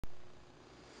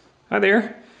Hi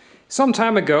there. Some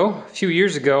time ago, a few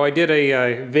years ago, I did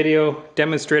a video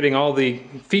demonstrating all the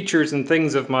features and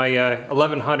things of my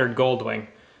 1100 Goldwing,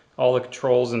 all the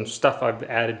controls and stuff I've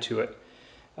added to it.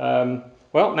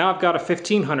 Well, now I've got a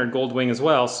 1500 Goldwing as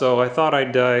well, so I thought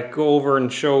I'd go over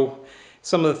and show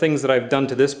some of the things that I've done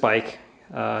to this bike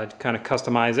to kind of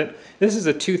customize it. This is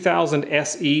a 2000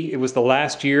 SE. It was the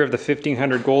last year of the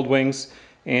 1500 Goldwings,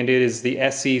 and it is the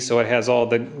SE, so it has all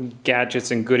the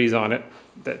gadgets and goodies on it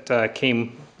that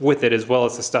came with it, as well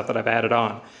as the stuff that I've added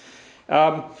on.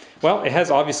 Well, it has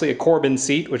obviously a Corbin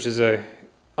seat, which is a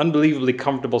unbelievably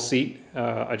comfortable seat.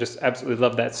 I just absolutely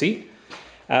love that seat.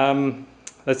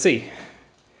 Let's see.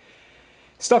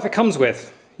 Stuff it comes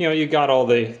with. You know, you got all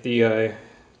the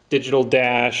digital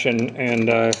dash and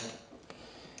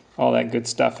all that good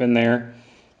stuff in there.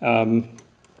 As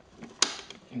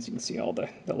you can see, all the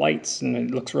lights, and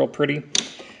it looks real pretty.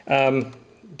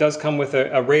 It does come with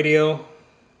a radio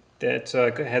that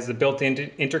has the built-in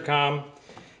intercom.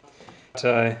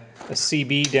 A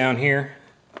CB down here,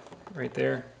 right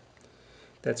there.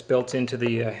 That's built into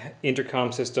the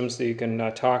intercom system, so you can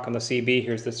talk on the CB.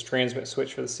 Here's this transmit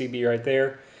switch for the CB right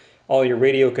there. All your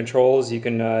radio controls, you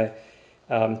can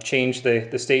change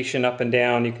the station up and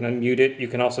down. You can unmute it. You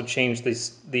can also change the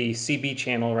CB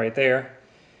channel right there.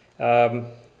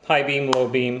 High beam, low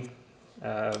beam,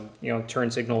 you know, turn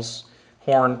signals,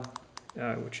 horn,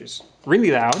 which is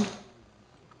really loud,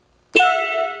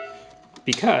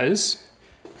 because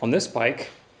on this bike,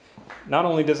 not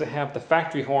only does it have the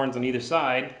factory horns on either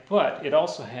side, but it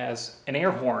also has an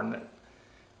air horn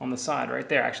on the side right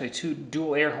there. Actually, two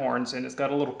dual air horns, and it's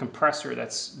got a little compressor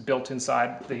that's built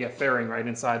inside the fairing right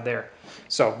inside there.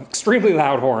 So, extremely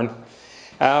loud horn.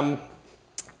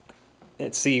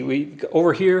 Let's see,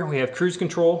 over here we have cruise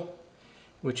control,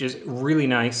 which is really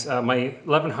nice. My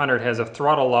 1100 has a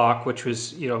throttle lock, which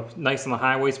was, you know, nice on the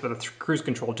highways, but the cruise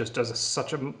control just does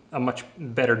such a much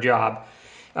better job.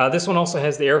 This one also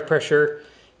has the air pressure,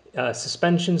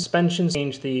 suspension.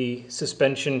 Change the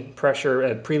suspension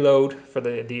pressure preload for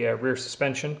the rear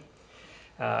suspension.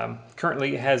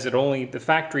 Currently it has only, the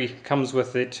factory comes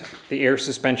with it, the air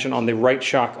suspension on the right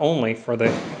shock only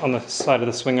on the side of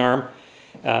the swing arm.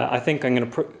 I think I'm going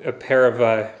to put a pair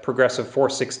of progressive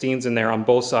 416s in there on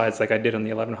both sides like I did on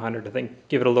the 1100. I think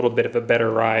give it a little bit of a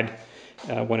better ride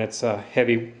when it's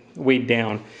heavy weighed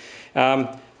down.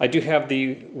 I do have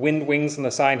the wind wings on the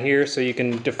side here, so you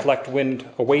can deflect wind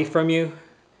away from you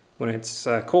when it's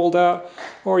cold out,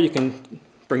 or you can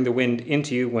bring the wind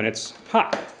into you when it's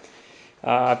hot.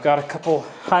 I've got a couple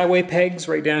highway pegs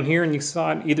right down here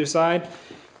on either side.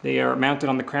 They are mounted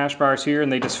on the crash bars here,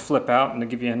 and they just flip out, and they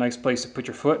give you a nice place to put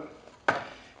your foot.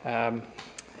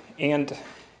 And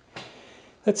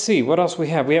let's see, what else we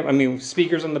have? I mean,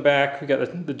 speakers on the back. We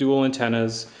got the dual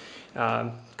antennas.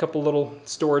 A couple little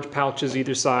storage pouches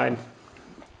either side.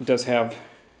 It does have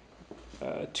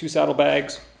 2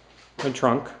 saddlebags, a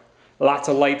trunk, lots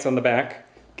of lights on the back.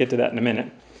 Get to that in a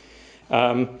minute.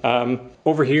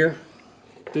 Over here,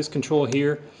 this control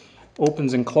here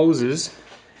opens and closes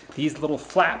these little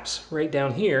flaps right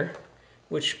down here,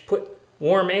 which put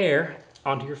warm air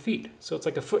onto your feet. So it's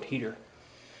like a foot heater.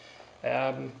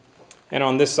 And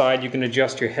on this side, you can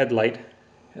adjust your headlight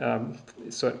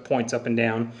so it points up and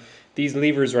down. These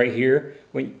levers right here,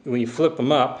 when you flip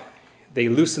them up, they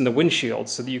loosen the windshield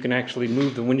so that you can actually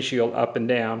move the windshield up and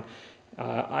down.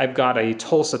 I've got a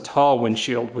Tulsa Tall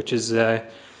windshield, which is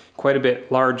quite a bit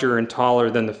larger and taller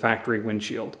than the factory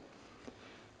windshield.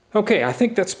 Okay, I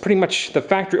think that's pretty much the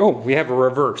factory. Oh, we have a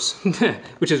reverse,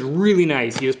 which is really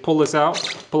nice. You just pull this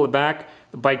out, pull it back,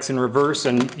 the bike's in reverse,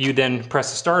 and you then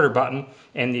press the starter button,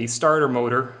 and the starter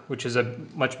motor, which is a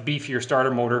much beefier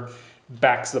starter motor,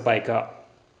 backs the bike up.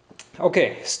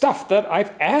 Okay, stuff that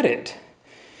I've added.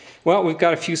 Well, we've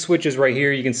got a few switches right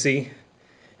here, you can see.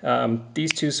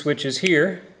 These 2 switches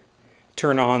here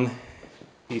turn on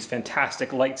these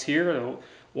fantastic lights here.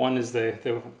 One is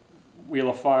the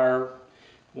wheel of fire.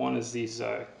 One is these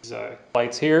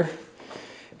lights here.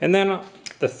 And then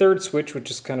the third switch,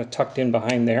 which is kind of tucked in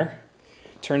behind there,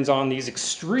 turns on these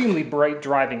extremely bright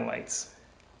driving lights,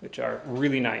 which are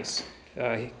really nice.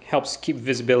 Helps keep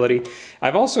visibility.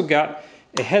 I've also got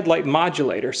a headlight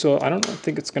modulator, so I don't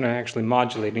think it's going to actually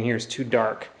modulate in here. It's too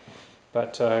dark.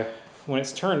 But when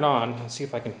it's turned on, let's see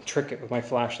if I can trick it with my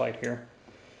flashlight here.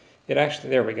 It actually,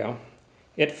 there we go.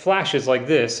 It flashes like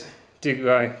this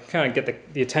to kind of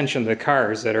get the attention of the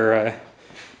cars that are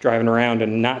driving around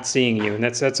and not seeing you, and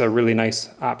that's a really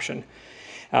nice option.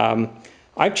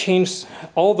 I've changed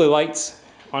all the lights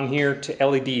on here to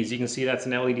LEDs. You can see that's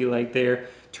an LED light there.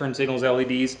 turn signals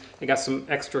LEDs. They got some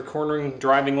extra cornering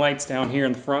driving lights down here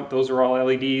in the front. Those are all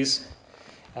LEDs.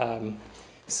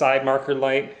 Side marker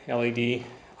light, LED.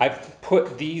 I've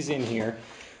put these in here.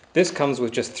 This comes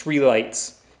with just 3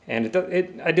 lights, and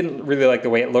I didn't really like the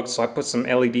way it looked, so I put some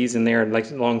LEDs in there, like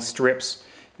long strips.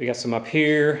 We got some up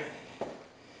here.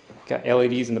 Got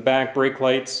LEDs in the back, brake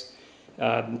lights,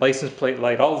 license plate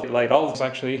light, all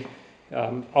actually,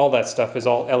 all that stuff is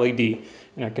all LED.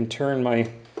 And I can turn my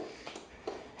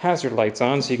hazard lights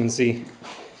on so you can see,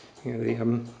 you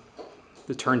know,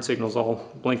 the turn signals all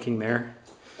blinking there.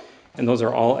 And those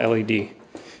are all LED.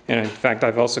 And in fact,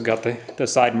 I've also got the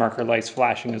side marker lights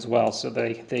flashing as well, so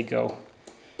they go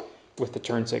with the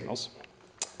turn signals.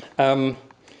 Let's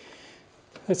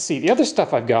see, the other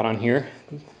stuff I've got on here,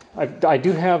 I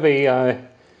do have a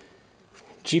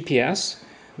GPS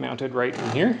mounted right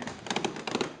in here.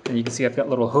 And you can see I've got a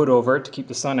little hood over it to keep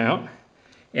the sun out.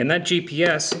 And that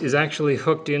GPS is actually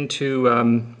hooked into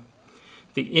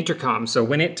the intercom. So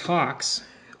when it talks,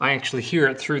 I actually hear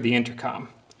it through the intercom.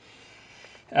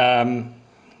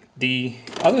 The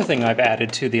other thing I've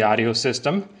added to the audio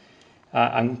system,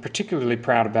 I'm particularly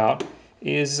proud about,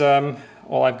 is,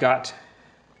 well, I've got,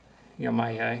 you know,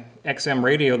 my XM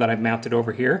radio that I've mounted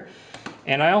over here.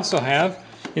 And I also have,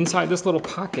 inside this little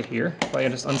pocket here, if I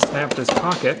just unsnap this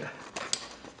pocket,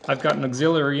 I've got an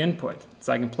auxiliary input.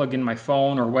 So I can plug in my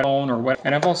phone or what.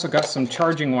 And I've also got some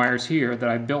charging wires here that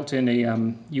I've built in a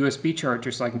USB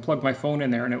charger, so I can plug my phone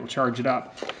in there and it will charge it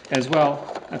up. As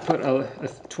well, I put a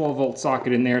 12-volt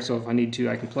socket in there, so if I need to,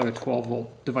 I can plug a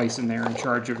 12-volt device in there and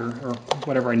charge it or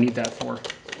whatever I need that for.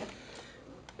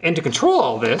 And to control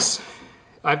all this,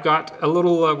 I've got a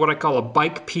little, what I call a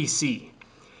bike PC.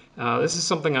 This is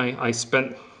something I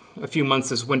spent a few months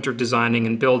this winter designing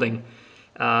and building.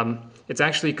 It's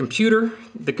actually a computer.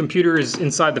 The computer is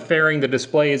inside the fairing, the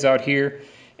display is out here,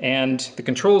 and the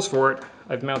controls for it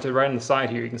I've mounted right on the side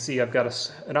here. You can see I've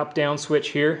got an up-down switch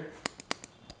here,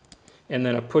 and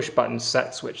then a push-button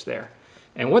set switch there.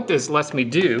 And what this lets me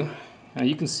do,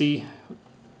 you can see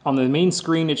on the main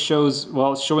screen it shows,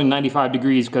 well, it's showing 95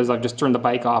 degrees because I've just turned the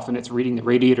bike off and it's reading the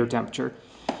radiator temperature.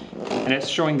 And it's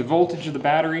showing the voltage of the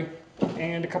battery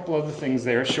and a couple other things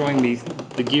there, showing me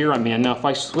the gear I'm in. Now if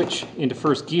I switch into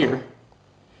first gear,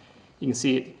 you can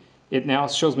see it now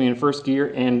shows me in first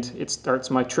gear, and it starts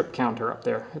my trip counter up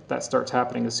there. That starts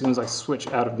happening as soon as I switch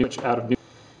out of new.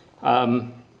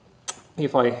 I've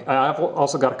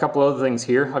also got a couple other things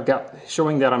here. I've got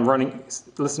showing that I'm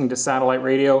listening to satellite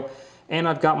radio, and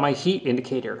I've got my heat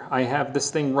indicator. I have this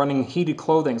thing running heated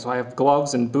clothing, so I have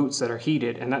gloves and boots that are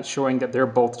heated, and that's showing that they're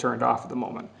both turned off at the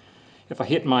moment. If I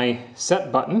hit my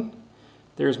set button,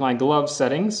 there's my glove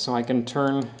settings, so I can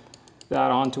turn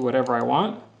that on to whatever I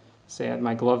want. Say I have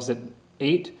my gloves at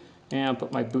 8, and I'll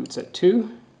put my boots at 2.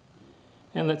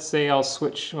 And let's say I'll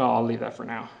switch, well, I'll leave that for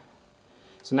now.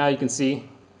 So now you can see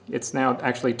it's now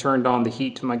actually turned on the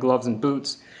heat to my gloves and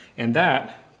boots, and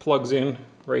that plugs in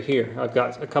right here. I've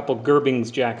got a couple Gerbings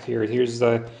jacks here. Here's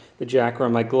the jack where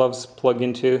my gloves plug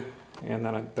into, and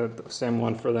then the same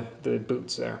one for the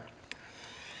boots there.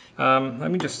 Let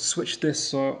me just switch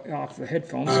this off the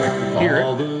headphones so I can hear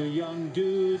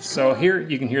it. So here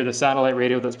you can hear the satellite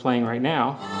radio that's playing right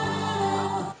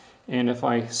now. And if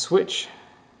I switch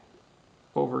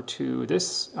over to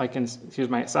this, here's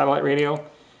my satellite radio.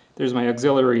 There's my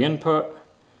auxiliary input.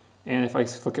 And if I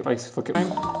flick it,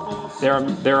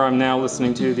 there I'm now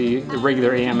listening to the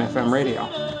regular AM/FM radio.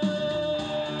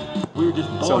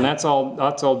 So that's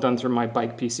all done through my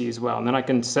bike PC as well. And then I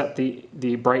can set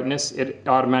the brightness. It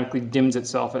automatically dims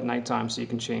itself at nighttime, so you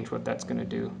can change what that's going to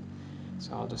do.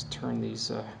 So I'll just turn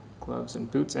these gloves and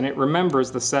boots, and it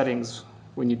remembers the settings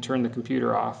when you turn the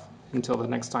computer off until the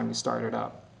next time you start it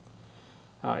up.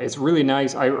 It's really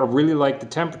nice. I really like the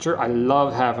temperature. I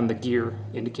love having the gear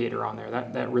indicator on there.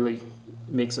 That really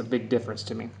makes a big difference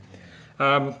to me.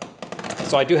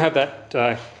 So I do have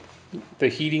that the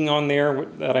heating on there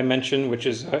that I mentioned, which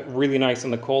is really nice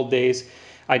on the cold days.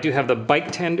 I do have the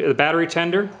battery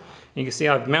tender. You can see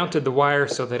I've mounted the wire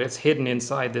so that it's hidden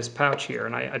inside this pouch here,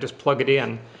 and I just plug it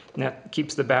in, and that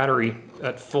keeps the battery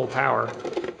at full power.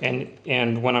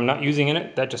 And when I'm not using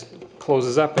it, that just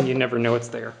closes up and you never know it's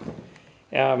there.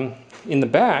 In the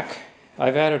back,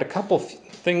 I've added a couple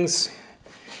things.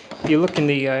 If you look in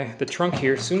the trunk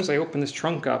here, as soon as I open this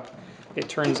trunk up, it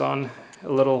turns on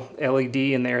a little LED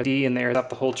in there, up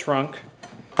the whole trunk.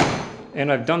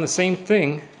 And I've done the same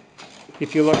thing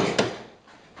if you look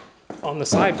on the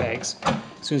side bags. As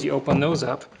soon as you open those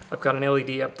up, I've got an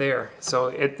LED up there. So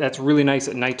that's really nice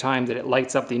at nighttime that it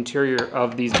lights up the interior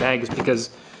of these bags, because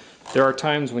there are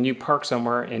times when you park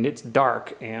somewhere and it's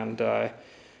dark and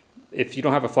if you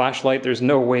don't have a flashlight, there's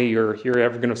no way you're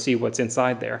ever going to see what's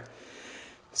inside there.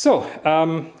 So,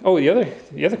 oh,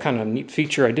 the other kind of neat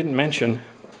feature I didn't mention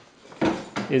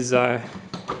is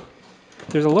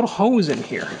there's a little hose in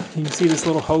here. You can see this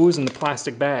little hose in the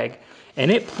plastic bag,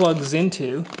 and it plugs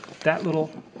into that little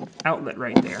outlet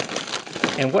right there.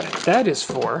 And what that is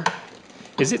for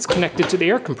is it's connected to the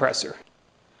air compressor.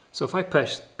 So if I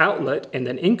push outlet and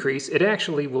then increase, it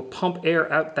actually will pump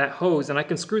air out that hose, and I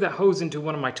can screw that hose into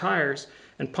one of my tires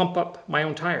and pump up my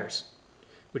own tires,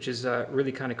 which is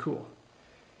really kind of cool.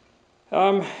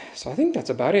 So I think that's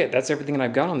about it. That's everything that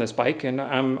I've got on this bike, and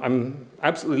I'm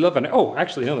absolutely loving it. Oh,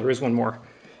 actually, no, there is one more.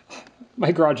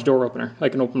 My garage door opener. I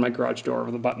can open my garage door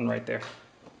with a button right there.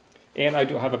 And I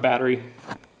do have a battery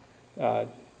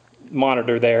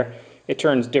monitor there. It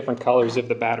turns different colors if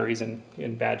the battery's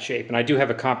in bad shape. And I do have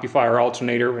a CompuFire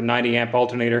alternator, a 90 amp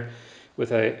alternator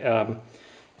with a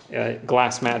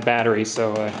glass mat battery,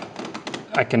 so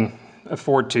I can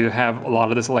afford to have a lot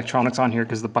of this electronics on here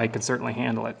because the bike can certainly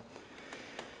handle it.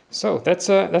 So that's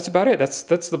about it.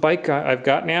 That's the bike I've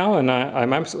got now, and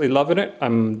I'm absolutely loving it.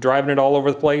 I'm driving it all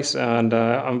over the place, and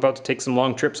I'm about to take some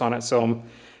long trips on it. So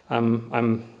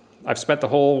I've spent the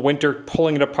whole winter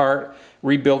pulling it apart,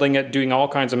 rebuilding it, doing all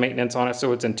kinds of maintenance on it,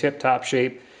 so it's in tip-top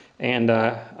shape, and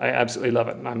I absolutely love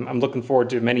it. I'm looking forward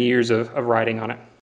to many years of riding on it.